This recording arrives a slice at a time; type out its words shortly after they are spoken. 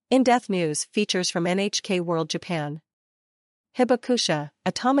In-depth news features from NHK World Japan. Hibakusha,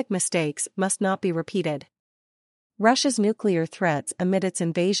 atomic mistakes must not be repeated. Russia's nuclear threats amid its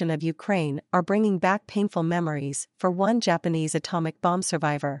invasion of Ukraine are bringing back painful memories for one Japanese atomic bomb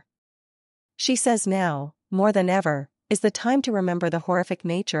survivor. She says now, more than ever, is the time to remember the horrific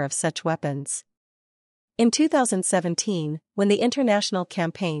nature of such weapons. In 2017, when the international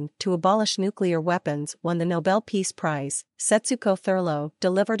campaign to abolish nuclear weapons won the Nobel Peace Prize, Setsuko Thurlow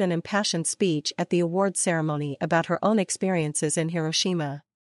delivered an impassioned speech at the awards ceremony about her own experiences in Hiroshima.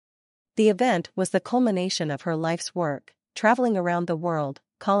 The event was the culmination of her life's work, traveling around the world,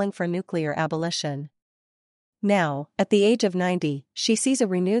 calling for nuclear abolition. Now, at the age of 90, she sees a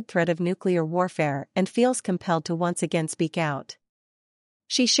renewed threat of nuclear warfare and feels compelled to once again speak out.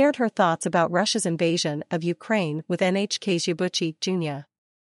 She shared her thoughts about Russia's invasion of Ukraine with NHK's Hibakusha Junya.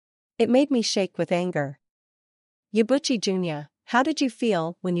 It made me shake with anger. Hibakusha Junya, how did you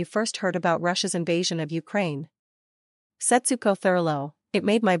feel when you first heard about Russia's invasion of Ukraine? Setsuko Thurlow, it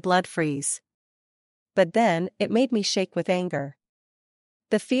made my blood freeze. But then, it made me shake with anger.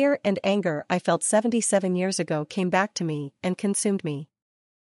 The fear and anger I felt 77 years ago came back to me and consumed me.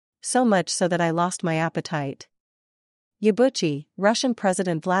 So much so that I lost my appetite. Hibakusha, Russian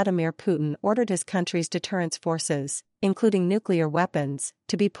President Vladimir Putin ordered his country's deterrence forces, including nuclear weapons,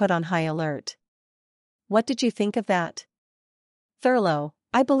 to be put on high alert. What did you think of that? Thurlow,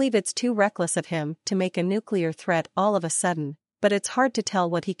 I believe it's too reckless of him to make a nuclear threat all of a sudden, but it's hard to tell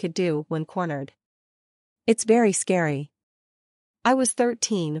what he could do when cornered. It's very scary. I was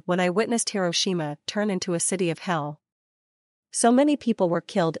 13 when I witnessed Hiroshima turn into a city of hell. So many people were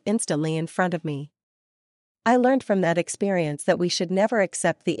killed instantly in front of me. I learned from that experience that we should never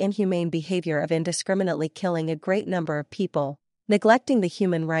accept the inhumane behavior of indiscriminately killing a great number of people, neglecting the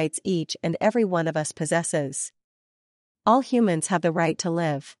human rights each and every one of us possesses. All humans have the right to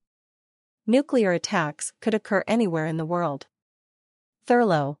live. Nuclear attacks could occur anywhere in the world.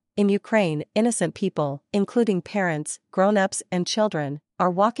 Thurlow, in Ukraine, innocent people, including parents, grown-ups and children, are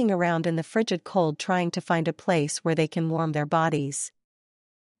walking around in the frigid cold trying to find a place where they can warm their bodies.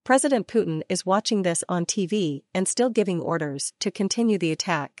 President Putin is watching this on TV and still giving orders to continue the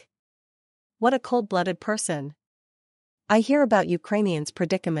attack. What a cold-blooded person. I hear about Ukrainians'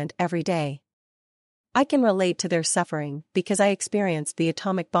 predicament every day. I can relate to their suffering because I experienced the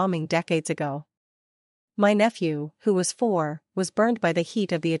atomic bombing decades ago. My nephew, who was 4, was burned by the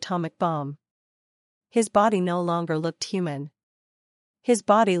heat of the atomic bomb. His body no longer looked human. His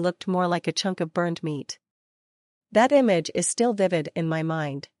body looked more like a chunk of burned meat. That image is still vivid in my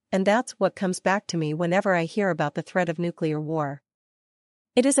mind, and that's what comes back to me whenever I hear about the threat of nuclear war.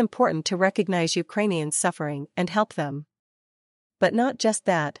 It is important to recognize Ukrainians' suffering and help them. But not just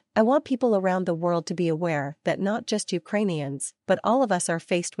that, I want people around the world to be aware that not just Ukrainians, but all of us are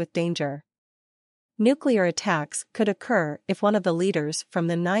faced with danger. Nuclear attacks could occur if one of the leaders from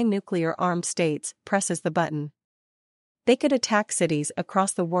the 9 nuclear-armed states presses the button. They could attack cities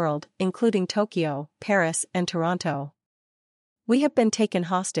across the world, including Tokyo, Paris, and Toronto. We have been taken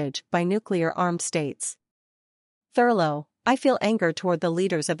hostage by nuclear-armed states. Thurlow, I feel anger toward the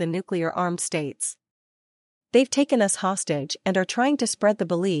leaders of the nuclear-armed states. They've taken us hostage and are trying to spread the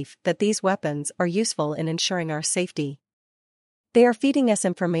belief that these weapons are useful in ensuring our safety. They are feeding us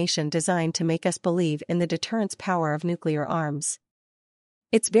information designed to make us believe in the deterrence power of nuclear arms.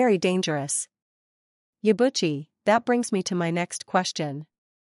 It's very dangerous. Hibakusha, that brings me to my next question.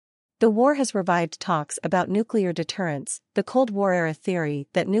 The war has revived talks about nuclear deterrence, the Cold War-era theory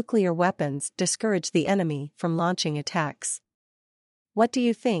that nuclear weapons discourage the enemy from launching attacks. What do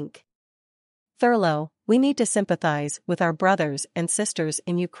you think? Thurlow, we need to sympathize with our brothers and sisters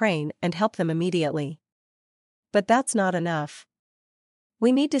in Ukraine and help them immediately. But that's not enough.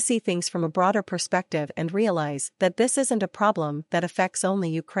 We need to see things from a broader perspective and realize that this isn't a problem that affects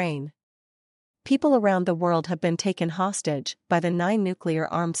only Ukraine. People around the world have been taken hostage by the 9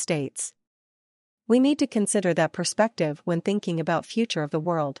 nuclear-armed states. We need to consider that perspective when thinking about the future of the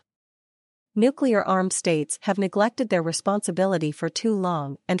world. Nuclear-armed states have neglected their responsibility for too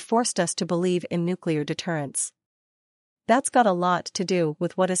long and forced us to believe in nuclear deterrence. That's got a lot to do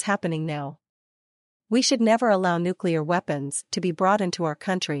with what is happening now. We should never allow nuclear weapons to be brought into our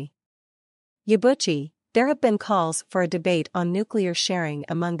country. Hibakusha, there have been calls for a debate on nuclear sharing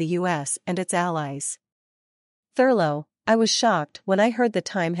among the U.S. and its allies. Thurlow, I was shocked when I heard the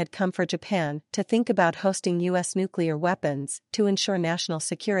time had come for Japan to think about hosting U.S. nuclear weapons to ensure national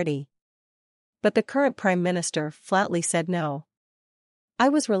security. But the current Prime Minister flatly said no. I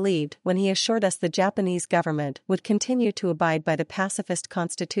was relieved when he assured us the Japanese government would continue to abide by the pacifist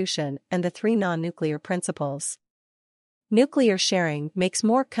constitution and the 3 non-nuclear principles. Nuclear sharing makes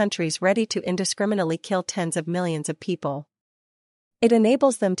more countries ready to indiscriminately kill tens of millions of people. It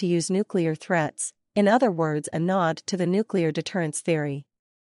enables them to use nuclear threats, in other words, a nod to the nuclear deterrence theory.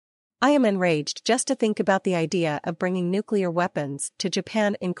 I am enraged just to think about the idea of bringing nuclear weapons to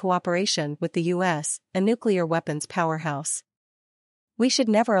Japan in cooperation with the US, a nuclear weapons powerhouse. We should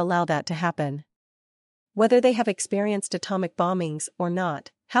never allow that to happen. Whether they have experienced atomic bombings or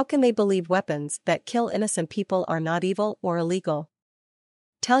not, how can they believe weapons that kill innocent people are not evil or illegal?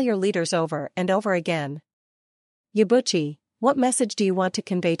 Tell your leaders over and over again. Hibakusha, what message do you want to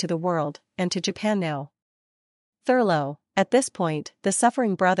convey to the world, and to Japan now? Thurlow, at this point, the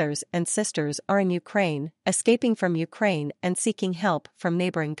suffering brothers and sisters are in Ukraine, escaping from Ukraine and seeking help from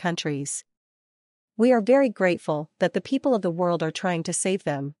neighboring countries. We are very grateful that the people of the world are trying to save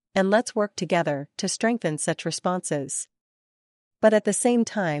them, and let's work together to strengthen such responses. But at the same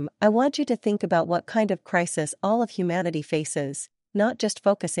time, I want you to think about what kind of crisis all of humanity faces, not just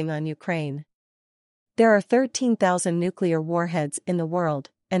focusing on Ukraine. There are 13,000 nuclear warheads in the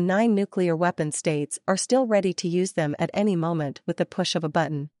world, and 9 nuclear weapon states are still ready to use them at any moment with the push of a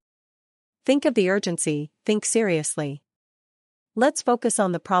button. Think of the urgency, think seriously. Let's focus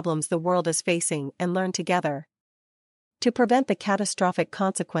on the problems the world is facing and learn together. To prevent the catastrophic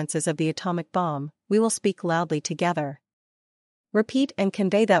consequences of the atomic bomb, we will speak loudly together. Repeat and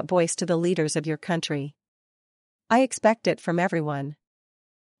convey that voice to the leaders of your country. I expect it from everyone.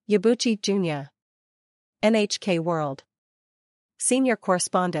 Hibakusha Jr. NHK World. Senior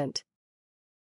Correspondent.